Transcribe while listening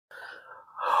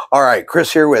All right,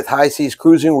 Chris here with High Seas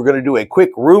Cruising. We're going to do a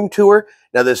quick room tour.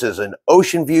 Now, this is an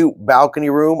Oceanview balcony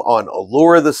room on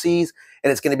Allure of the Seas,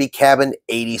 and it's going to be cabin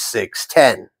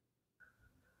 8610.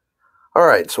 All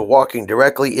right, so walking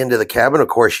directly into the cabin, of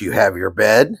course, you have your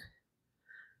bed.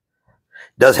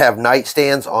 Does have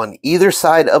nightstands on either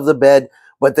side of the bed,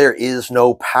 but there is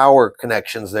no power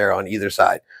connections there on either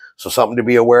side. So something to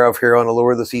be aware of here on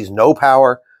Allure of the Seas, no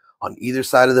power on either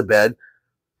side of the bed.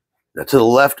 Now, to the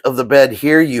left of the bed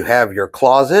here, you have your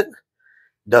closet.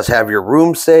 Does have your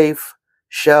room safe,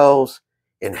 shelves,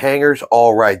 and hangers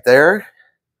all right there.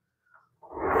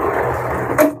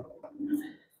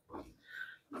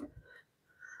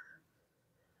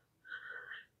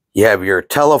 You have your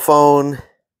telephone.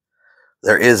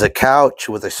 There is a couch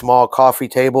with a small coffee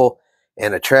table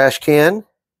and a trash can.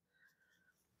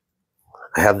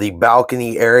 I have the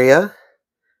balcony area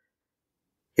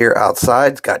here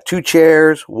outside. It's got 2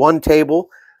 chairs, 1 table.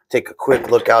 Take a quick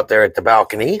look out there at the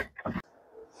balcony.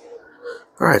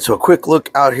 All right, so a quick look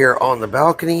out here on the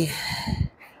balcony.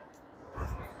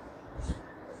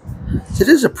 It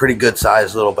is a pretty good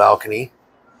sized little balcony,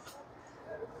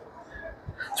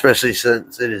 especially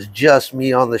since it is just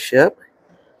me on the ship.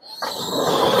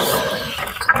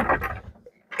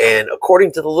 And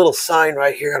according to the little sign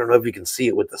right here, I don't know if you can see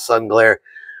it with the sun glare,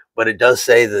 but it does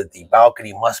say that the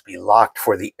balcony must be locked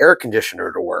for the air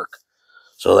conditioner to work.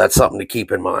 So that's something to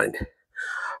keep in mind.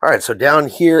 All right, so down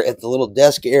here at the little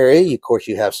desk area, of course,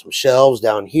 you have some shelves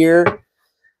down here.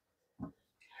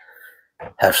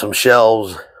 Have some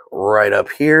shelves right up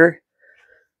here.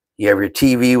 You have your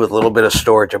TV with a little bit of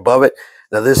storage above it.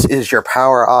 Now, this is your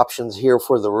power options here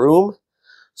for the room.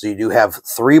 So you do have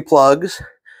 3 plugs.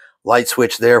 Light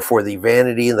switch there for the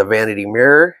vanity and the vanity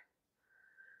mirror.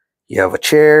 You have a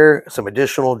chair, some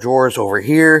additional drawers over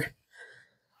here.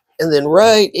 And then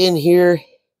right in here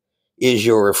is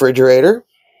your refrigerator.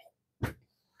 A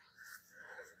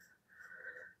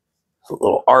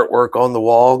little artwork on the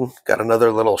wall. Got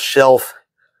another little shelf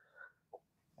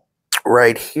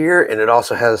right here. And it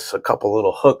also has a couple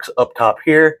little hooks up top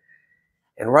here.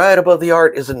 And right above the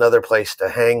art is another place to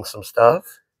hang some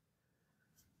stuff.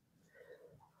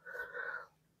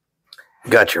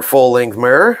 Got your full-length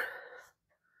mirror.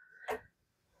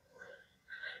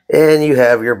 And you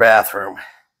have your bathroom.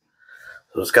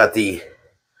 So it's got the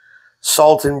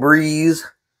Salt and Breeze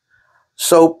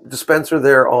soap dispenser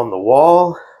there on the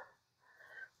wall.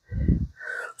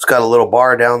 It's got a little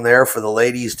bar down there for the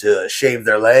ladies to shave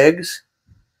their legs.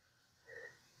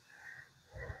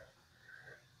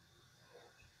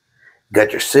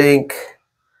 Got your sink,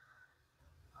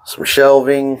 some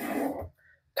shelving,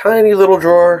 tiny little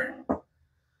drawer.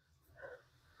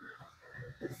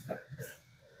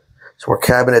 Some more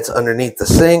cabinets underneath the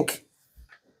sink,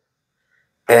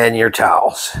 and your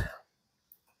towels.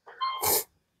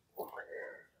 All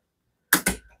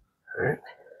right.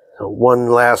 So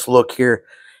one last look here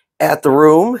at the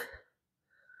room.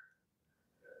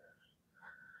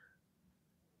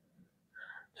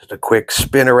 Just a quick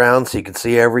spin around so you can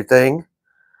see everything.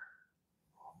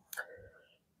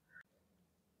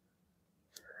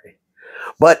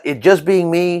 But it just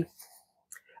being me,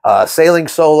 sailing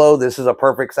solo, this is a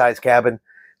perfect size cabin.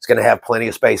 It's going to have plenty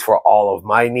of space for all of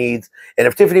my needs. And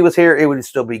if Tiffany was here, it would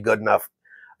still be good enough,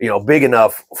 big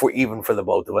enough for even for the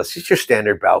both of us. It's your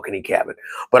standard balcony cabin.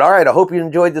 But all right, I hope you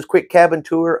enjoyed this quick cabin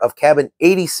tour of cabin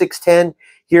 8610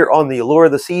 here on the Allure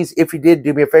of the Seas. If you did,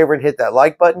 do me a favor and hit that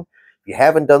like button. If you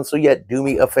haven't done so yet, do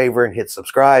me a favor and hit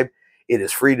subscribe. It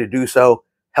is free to do so.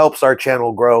 Helps our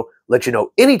channel grow. Let you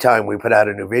know anytime we put out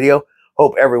a new video.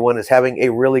 Hope everyone is having a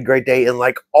really great day. And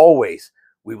like always,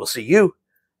 we will see you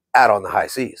out on the high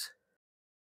seas.